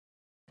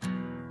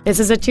This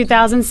is a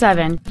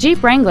 2007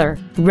 Jeep Wrangler,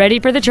 ready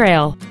for the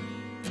trail.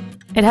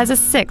 It has a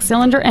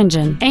 6-cylinder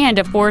engine and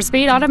a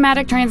 4-speed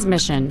automatic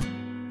transmission.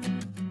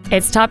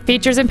 Its top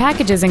features and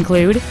packages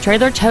include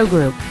trailer tow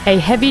group, a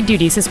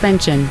heavy-duty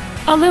suspension,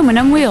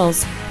 aluminum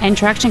wheels, and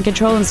traction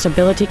control and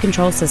stability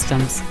control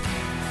systems.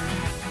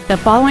 The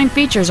following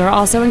features are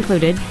also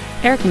included: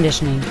 air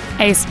conditioning,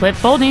 a split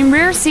folding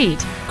rear seat,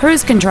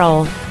 cruise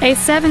control, a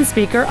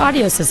 7-speaker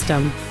audio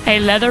system,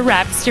 a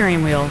leather-wrapped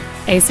steering wheel,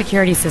 a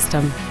security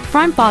system,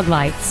 front fog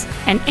lights,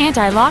 an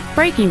anti-lock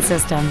braking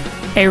system,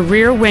 a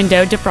rear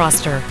window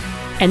defroster,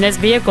 and this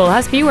vehicle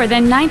has fewer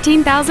than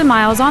 19,000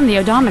 miles on the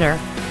odometer.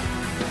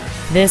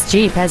 This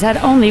Jeep has had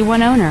only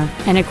one owner,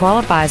 and it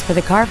qualifies for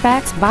the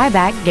Carfax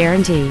buyback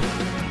guarantee.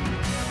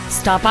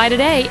 Stop by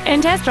today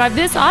and test drive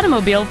this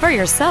automobile for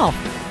yourself.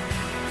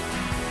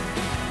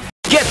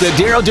 Get the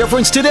Darrow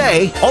difference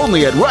today,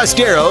 only at Russ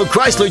Darrow,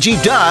 Chrysler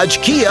Jeep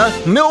Dodge, Kia,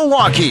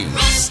 Milwaukee.